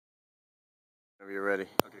Whenever you're ready.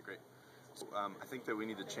 Okay, great. So I think that we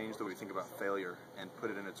need to change the way we think about failure and put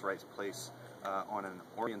it in its right place on an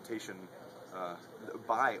orientation,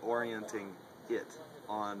 by orienting it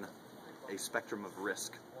on a spectrum of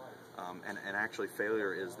risk. And actually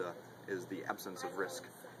failure is the absence of risk.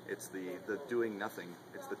 It's the doing nothing.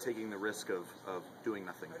 It's the taking the risk of doing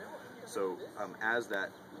nothing. So as that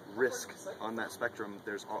risk on that spectrum,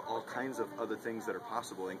 there's all kinds of other things that are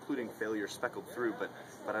possible, including failure speckled through, but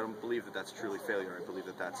I don't believe that that's truly failure. I believe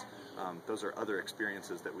that those are other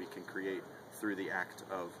experiences that we can create through the act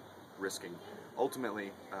of risking.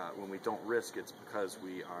 Ultimately, when we don't risk, it's because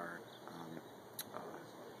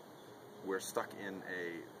we're stuck in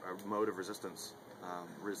a mode of resistance,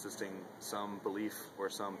 resisting some belief or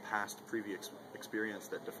some past previous experience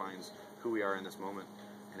that defines who we are in this moment.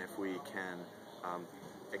 And if we can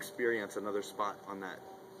experience another spot on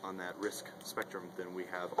that risk spectrum, then we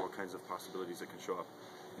have all kinds of possibilities that can show up.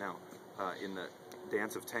 Now, in the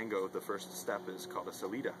dance of tango, the first step is called a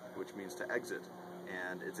salida, which means to exit.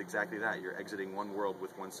 And it's exactly that. You're exiting one world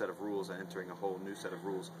with one set of rules and entering a whole new set of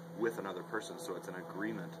rules with another person. So it's an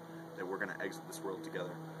agreement that we're going to exit this world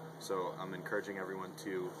together. So I'm encouraging everyone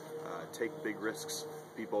to take big risks,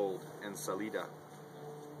 be bold, and salida.